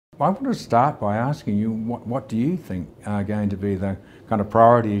I want to start by asking you, what do you think are going to be the kind of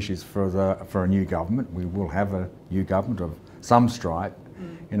priority issues for a new government? We will have a new government of some stripe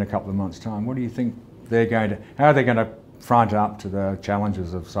in a couple of months' time. What do you think how are they going to front up to the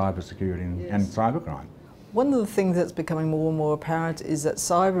challenges of cybersecurity and cybercrime? One of the things that's becoming more and more apparent is that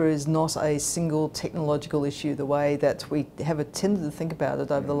cyber is not a single technological issue the way that we have tended to think about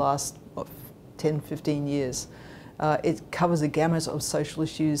it over the last 10, 15 years. It covers a gamut of social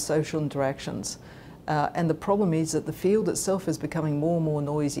issues, social interactions. And the problem is that the field itself is becoming more and more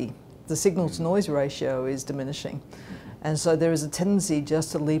noisy. The signal-to-noise ratio is diminishing. And so there is a tendency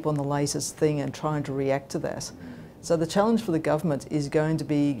just to leap on the latest thing and trying to react to that. So the challenge for the government is going to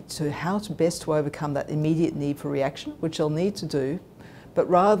be how best to overcome that immediate need for reaction, which they'll need to do, but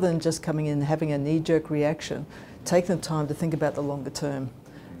rather than just coming in and having a knee-jerk reaction, taking the time to think about the longer term.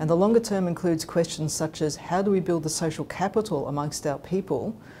 And the longer term includes questions such as how do we build the social capital amongst our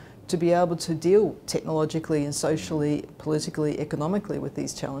people to be able to deal technologically and socially, politically, economically with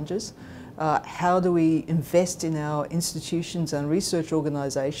these challenges? How do we invest in our institutions and research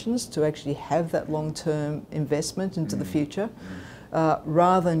organisations to actually have that long-term investment into the future,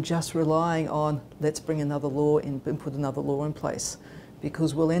 rather than just relying on let's bring another law in and put another law in place,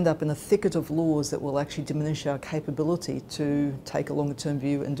 because we'll end up in a thicket of laws that will actually diminish our capability to take a longer-term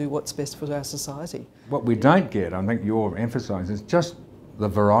view and do what's best for our society. What we don't get, I think you're emphasising, is just the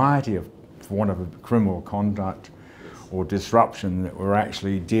variety of, for want of a criminal conduct or disruption that we're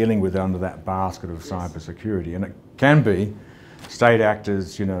actually dealing with under that basket of cybersecurity. And it can be state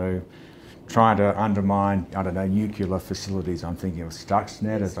actors, trying to undermine, nuclear facilities. I'm thinking of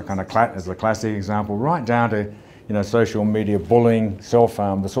Stuxnet as a classic example, right down to, social media bullying,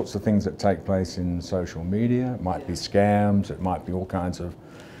 self-harm, the sorts of things that take place in social media. It might be scams, it might be all kinds of,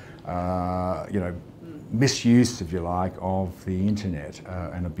 misuse, if you like, of the internet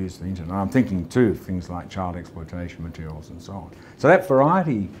and abuse of the internet. And I'm thinking too of things like child exploitation materials and so on. So that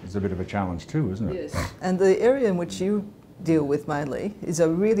variety is a bit of a challenge too, isn't it? Yes. And the area in which you deal with mainly is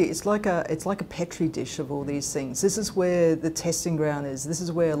it's like a petri dish of all these things. This is where the testing ground is. This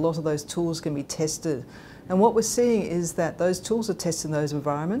is where a lot of those tools can be tested. And what we're seeing is that those tools are tested in those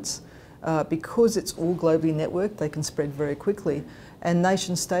environments. Because it's all globally networked, they can spread very quickly. And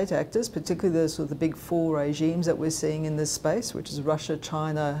nation-state actors, particularly those with the big four regimes that we're seeing in this space, which is Russia,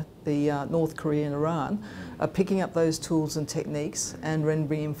 China, the North Korea and Iran, are picking up those tools and techniques and then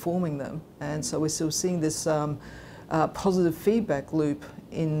reinforming them. And so we're still seeing this positive feedback loop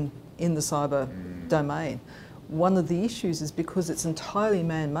in the cyber domain. One of the issues is because it's entirely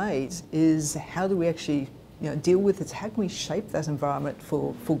man-made is how do we actually deal with it? How can we shape that environment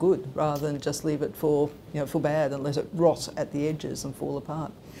for good rather than just leave it for bad and let it rot at the edges and fall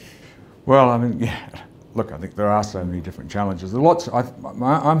apart? Well, look, I think there are so many different challenges.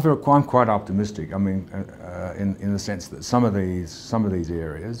 I'm quite optimistic. In the sense that some of these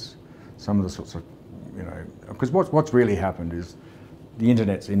areas, some of the sorts of, because what's really happened is the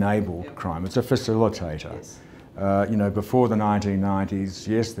internet's enabled crime. It's a facilitator. Yes. Before the 1990s,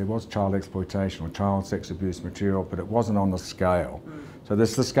 yes, there was child exploitation or child sex abuse material, but it wasn't on the scale. So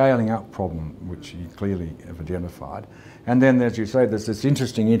there's the scaling up problem, which you clearly have identified. And then, as you say, there's this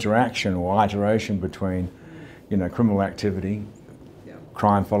interesting interaction or iteration between, criminal activity,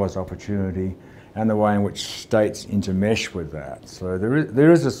 crime follows opportunity, and the way in which states intermesh with that. So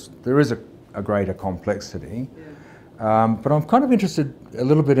there is a greater complexity. But I'm kind of interested a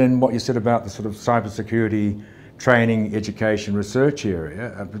little bit in what you said about the sort of cybersecurity training, education, research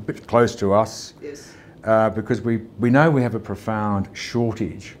area, a bit close to us, Yes. Because we know we have a profound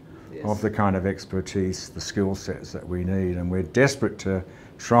shortage of the kind of expertise, the skill sets that we need, and we're desperate to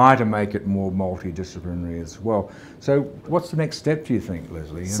try to make it more multidisciplinary as well. So what's the next step, do you think,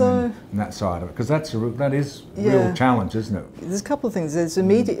 Lesley, in that side of it? Because that is a real challenge, isn't it? There's a couple of things. There's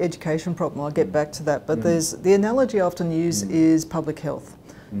immediate education problem, I'll get back to that, but there's the analogy I often use is public health.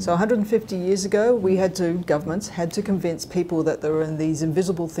 So 150 years ago, governments had to convince people that there were these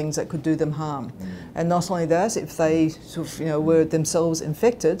invisible things that could do them harm. And not only that, if they were themselves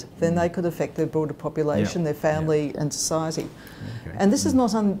infected, then they could affect their broader population, their family and society. Okay. And this is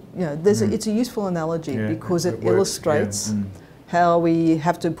not, it's a useful analogy because it illustrates how we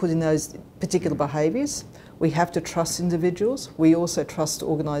have to put in those particular behaviours. We have to trust individuals. We also trust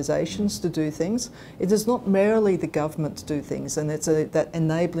organisations to do things. It is not merely the government to do things, and it's that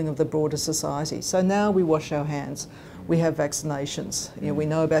enabling of the broader society. So now we wash our hands. We have vaccinations. We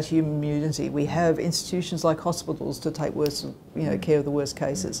know about human immunity. We have institutions like hospitals to take care of the worst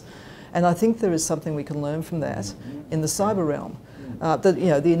cases. And I think there is something we can learn from that in the cyber realm.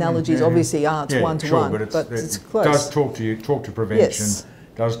 The analogies obviously aren't one-to-one, but it's close. It does talk to prevention. Yes.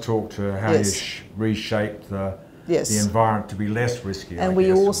 does talk to how you reshape the environment to be less risky. And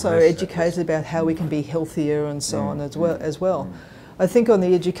we also are educated about how we can be healthier and so on as well. I think on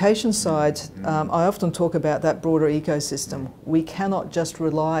the education side, I often talk about that broader ecosystem. We cannot just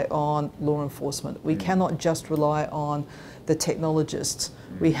rely on law enforcement. We cannot just rely on the technologists.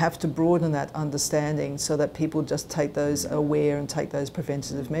 We have to broaden that understanding so that people just take those aware and take those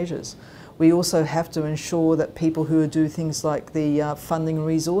preventative measures. We also have to ensure that people who do things like the funding and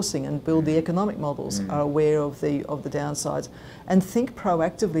resourcing and build the economic models are aware of the downsides and think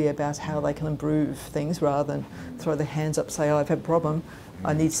proactively about how they can improve things rather than throw their hands up and say, oh, I've had a problem,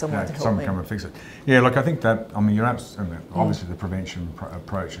 I need someone to help me. Someone come and fix it. Yeah, look, I think that, I mean, you're absolutely, obviously the prevention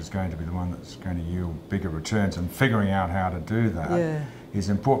approach is going to be the one that's going to yield bigger returns, and figuring out how to do that is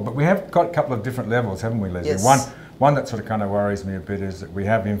important. But we have got a couple of different levels, haven't we, Lesley? Yes. One that sort of kind of worries me a bit is that we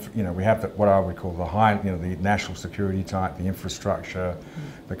have, what I would call the high, the national security type, the infrastructure,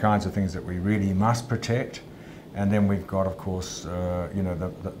 the kinds of things that we really must protect, and then we've got, of course, for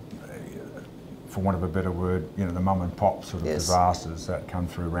want of a better word, the mum and pop sort of disasters that come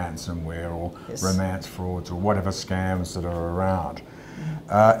through ransomware or romance frauds or whatever scams that are around.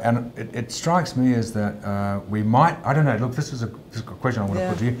 And it strikes me as that we might, I don't know, look, this is a question I want to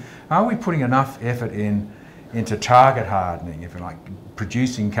put to you. Are we putting enough effort into target hardening, if you like,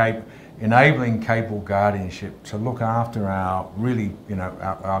 enabling capable guardianship to look after our really,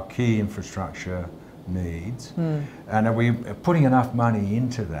 our key infrastructure needs? And are we putting enough money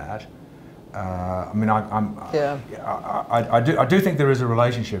into that? I mean, I do think there is a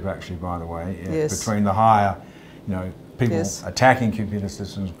relationship, actually, by the way, between the higher, people attacking computer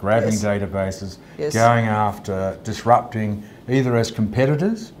systems, grabbing databases, going after disrupting either as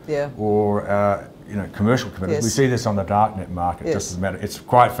competitors or commercial competitors. We see this on the darknet market just as a matter. It's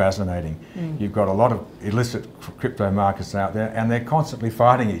quite fascinating. You've got a lot of illicit crypto markets out there, and they're constantly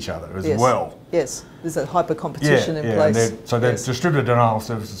fighting each other as well. Yes, there's that hyper competition in place. So there's distributed denial of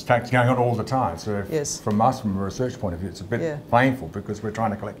services attacks going on all the time. So from us, from a research point of view, it's a bit painful because we're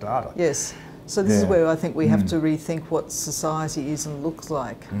trying to collect data. Yes. So this is where I think we have to rethink what society is and looks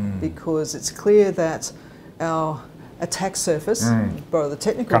like, because it's clear that our attack surface, borrow the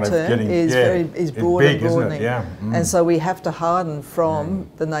technical term, is broad and broadening. And so we have to harden from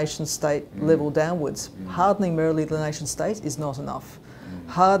the nation state level downwards. Hardening merely the nation state is not enough.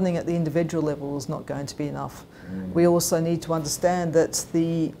 Hardening at the individual level is not going to be enough. We also need to understand that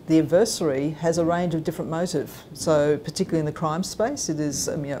the adversary has a range of different motive. So particularly in the crime space, it is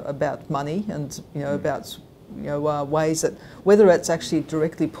about money and about ways that, whether it's actually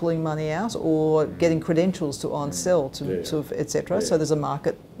directly pulling money out or getting credentials to on-sell, etc. So there's a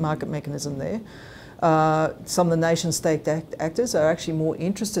market mechanism there. Some of the nation-state actors are actually more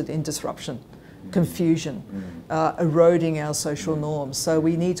interested in disruption, confusion, eroding our social norms. So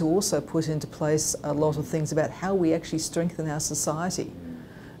we need to also put into place a lot of things about how we actually strengthen our society.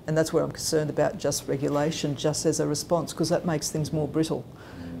 And that's where I'm concerned about just regulation, just as a response, because that makes things more brittle.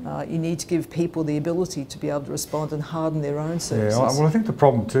 You need to give people the ability to be able to respond and harden their own services. Yeah, well, I think the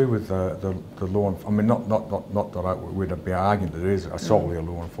problem too with the law, I mean, not that I would be arguing that it is solely a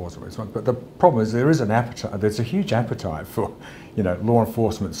law enforcement response, but the problem is there is an appetite. There's a huge appetite for, law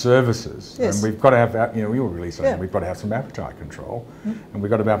enforcement services, and we've got to have, we were really saying we've got to have some appetite control, and we've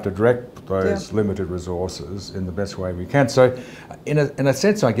got to be able to direct those limited resources in the best way we can. So, in a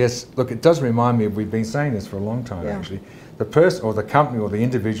sense, I guess, look, it does remind me of, we've been saying this for a long time actually. The person or the company or the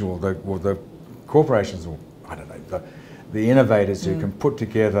individual or the corporations, or I don't know, the innovators who can put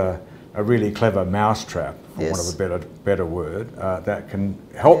together a really clever mousetrap, for want of a better word, that can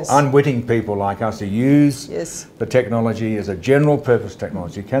help unwitting people like us who use the technology as a general purpose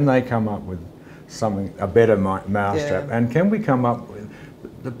technology. Can they come up with a better mousetrap? And can we come up with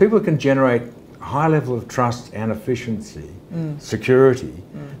the people who can generate high level of trust and efficiency, security?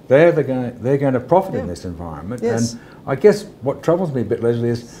 They're going to profit in this environment. And I guess what troubles me a bit, Lesley,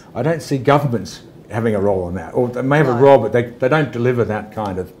 is I don't see governments having a role in that. Or they may have a role, but they don't deliver that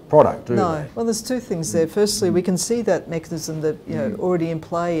kind of product, do they? Well, there's two things there. Firstly, we can see that mechanism that already in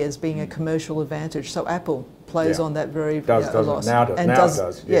play as being a commercial advantage. So Apple plays on that very a lot. Now it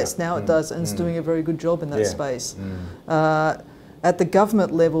does. Yes, now it does, and it's doing a very good job in that space. At the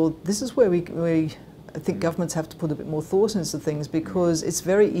government level, this is where I think governments have to put a bit more thought into things, because it's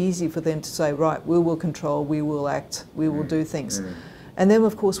very easy for them to say, right, we will control, we will act, we will do things. And then,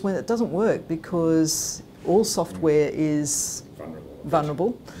 of course, when it doesn't work, because all software is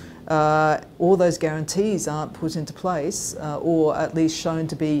vulnerable, all those guarantees aren't put into place, or at least shown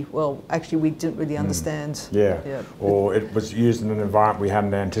to be, well, actually we didn't really understand. Or it was used in an environment we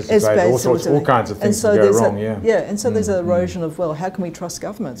hadn't anticipated, all kinds of things so go wrong, and so there's an erosion of, well, how can we trust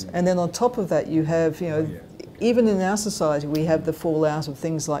government? And then on top of that you have, even in our society we have the fallout of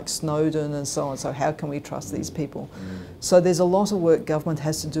things like Snowden and so on, so how can we trust these people? So there's a lot of work government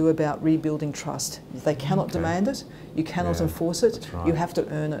has to do about rebuilding trust. They cannot demand it, you cannot enforce it, you have to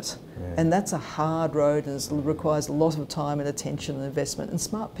earn it. And that's a hard road, and it requires a lot of time and attention and investment and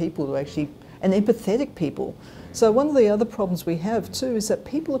smart people to actually, and empathetic people. So one of the other problems we have too is that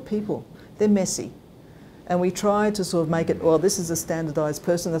people are people, they're messy. And we try to sort of make it, well, this is a standardised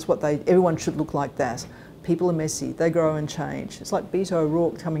person, that's what everyone should look like that. People are messy, they grow and change. It's like Beto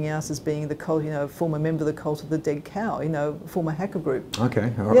O'Rourke coming out as being the cult, former member of the cult of the dead cow, former hacker group.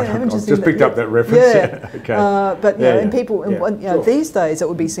 Okay, all right. I've just picked up that reference. Okay. And people, these days it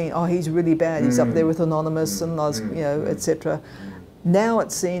would be seen, oh, he's really bad, he's up there with Anonymous and, etc. Now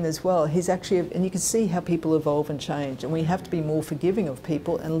it's seen as, well, he's actually, and you can see how people evolve and change, and we have to be more forgiving of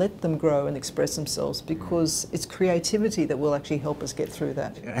people and let them grow and express themselves, because it's creativity that will actually help us get through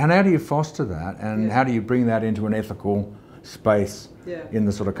that. And how do you foster that, and how do you bring that into an ethical space in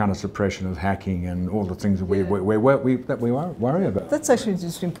the sort of kind of suppression of hacking and all the things that we worry about? That's actually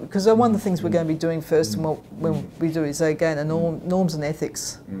just because one of the things we're going to be doing first, and when we do is again a norms and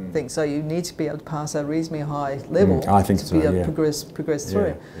ethics thing. So you need to be able to pass a reasonably high level to be able to progress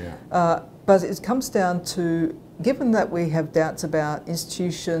through. But it comes down to, given that we have doubts about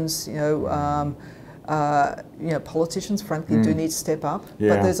institutions, politicians, frankly, do need to step up.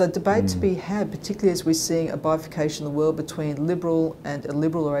 But there's a debate to be had, particularly as we're seeing a bifurcation of the world between liberal and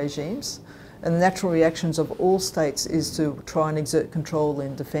illiberal regimes. And the natural reactions of all states is to try and exert control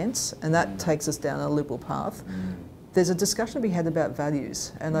in defence, and that takes us down a liberal path. There's a discussion to be had about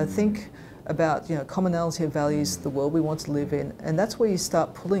values, and I think about commonality of values, the world we want to live in, and that's where you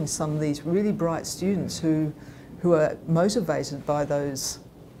start pulling some of these really bright students who are motivated by those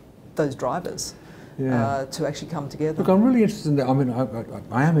drivers. To actually come together. Look, I'm really interested in that. I mean,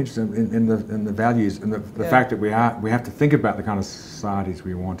 I am interested in the values and the fact that we have to think about the kind of societies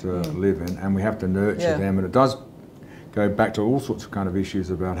we want to live in, and we have to nurture them. And it does go back to all sorts of kind of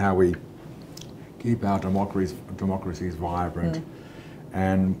issues about how we keep our democracies vibrant.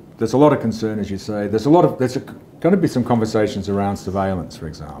 And there's a lot of concern, as you say. There's going to be some conversations around surveillance, for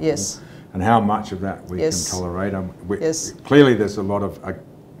example. Yes. And how much of that we can tolerate. Clearly, there's a lot of,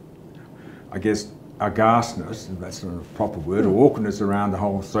 I guess, aghastness, if that's not a proper word, or awkwardness around the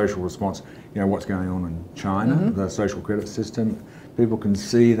whole social response, what's going on in China, the social credit system. People can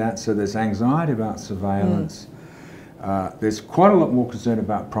see that, so there's anxiety about surveillance. There's quite a lot more concern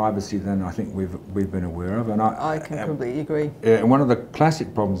about privacy than I think we've been aware of. And I can completely agree. And one of the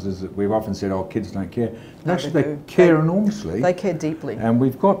classic problems is that we've often said, oh, kids don't care. No, actually, they care enormously. They care deeply. And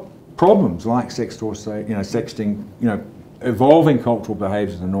we've got problems like sexting, evolving cultural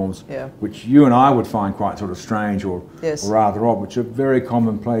behaviours and norms, which you and I would find quite sort of strange or rather odd, which are very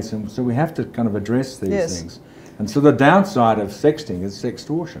commonplace, and so we have to kind of address these things. And so the downside of sexting is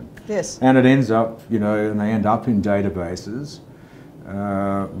sextortion. And it ends up, and they end up in databases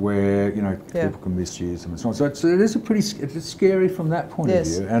where people can misuse them and so on. So it is it's scary from that point of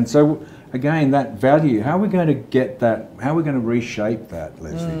view. And so again, that value, how are we going to get that? How are we going to reshape that,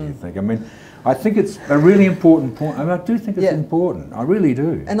 Lesley? Do you think? I mean, I think it's a really important point. I mean, I do think it's important. I really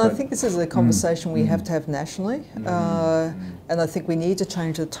do. And I think this is a conversation we have to have nationally. And I think we need to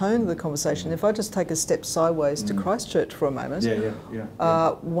change the tone of the conversation. If I just take a step sideways to Christchurch for a moment,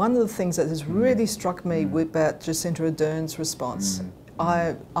 one of the things that has really struck me about Jacinda Ardern's response,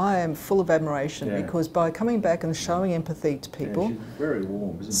 I am full of admiration because by coming back and showing empathy to people, she's very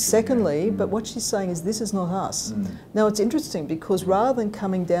warm, isn't she? Secondly, but what she's saying is, this is not us. Now it's interesting because rather than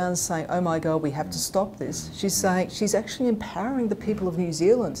coming down and saying, oh my God, we have to stop this, she's saying, she's actually empowering the people of New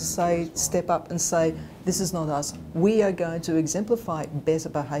Zealand to say, step up and say, this is not us. We are going to exemplify better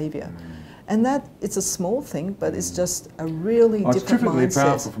behaviour. And that, it's a small thing, but it's just a really different mindset. It's terrifically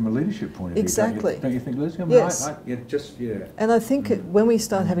powerful from a leadership point of view. Exactly. Don't you think, Lesley? I mean, yes. And I think when we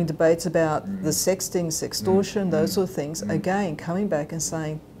start having debates about the sexting, sextortion, those sort of things, again, coming back and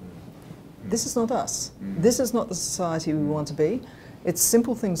saying, this is not us. This is not the society we want to be. It's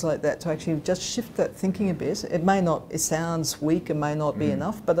simple things like that to actually just shift that thinking a bit. It sounds weak and may not be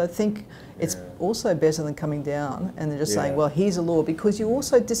enough, but I think it's also better than coming down and just saying, well, here's a law, because you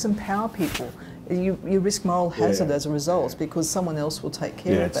also disempower people. You risk moral hazard as a result because someone else will take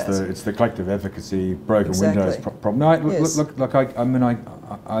care of that. It's the collective efficacy, broken windows problem. No, look, I mean,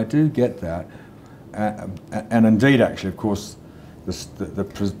 I do get that. And indeed, actually, of course, the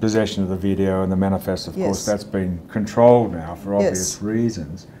possession of the video and the manifest, of Yes. course, that's been controlled now for obvious Yes.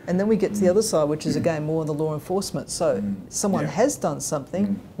 reasons. And then we get to the other side, which is again more on the law enforcement. So someone Yeah. has done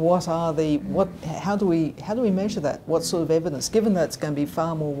something. How do we measure that? What sort of evidence? Given that it's going to be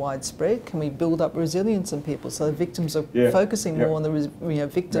far more widespread, can we build up resilience in people so the victims are Yeah. focusing Yeah. more on the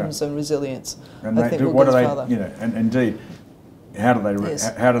victims and resilience? And I they think do, we'll what go do they, further. you know, and indeed, how do they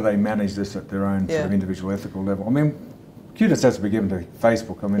Yes. how do they manage this at their own sort Yeah. of individual ethical level? I mean, kudos has to be given to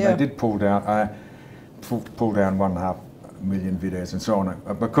Facebook. I mean, Yeah. they did pull down 1.5 million videos and so on,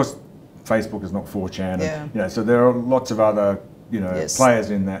 because Facebook is not 4chan. Yeah. And, you know, so there are lots of other, you know, Yes. players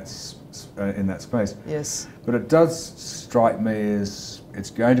in that space. Yes. But it does strike me as it's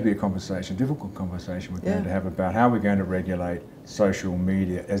going to be a conversation, difficult conversation we're going to have about how we're going to regulate social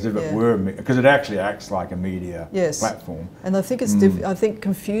media as if it were, because it actually acts like a media platform. And I think it's I think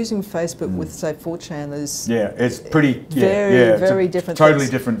confusing Facebook with, say, 4chan is it's pretty very different. Totally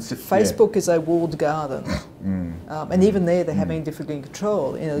things. different. Facebook is a walled garden, and even there they're having difficulty in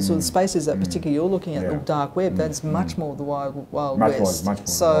control. You know, sort of spaces that particularly you're looking at, the dark web, that's much more the wild west. Much more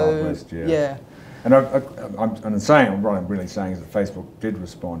so, the Wild West, yeah. And what I'm really saying is that Facebook did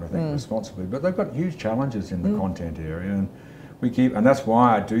respond, I think, responsibly, but they've got huge challenges in the content area, and and that's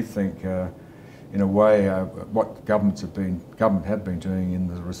why I do think, in a way, what government have been doing in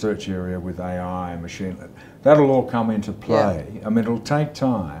the research area with AI and machine learning, that'll all come into play. I mean, it'll take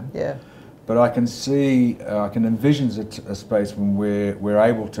time. Yeah. But I can envision a space when we're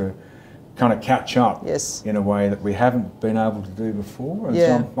able to kind of catch up in a way that we haven't been able to do before. And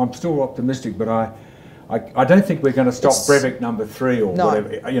so I'm still optimistic, but I don't think we're going to stop Breivik number 3 or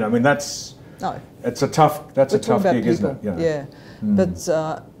whatever. You know, I mean, it's a tough gig, isn't it? You know? Yeah, but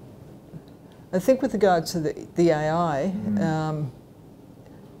I think with regard to the AI,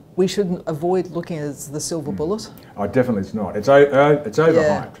 we shouldn't avoid looking at it as the silver bullet. Oh, definitely it's not. It's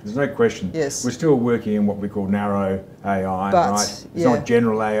overhyped. There's no question. Yes. We're still working in what we call narrow AI, but, right? It's not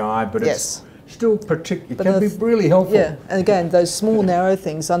general AI, but it's still particular. It can be really helpful. Yeah, and again, those small narrow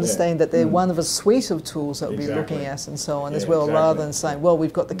things, understand that they're one of a suite of tools that we're looking at and so on as well, rather than saying, well,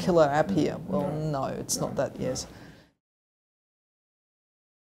 we've got the killer app here. Well, no, it's not that,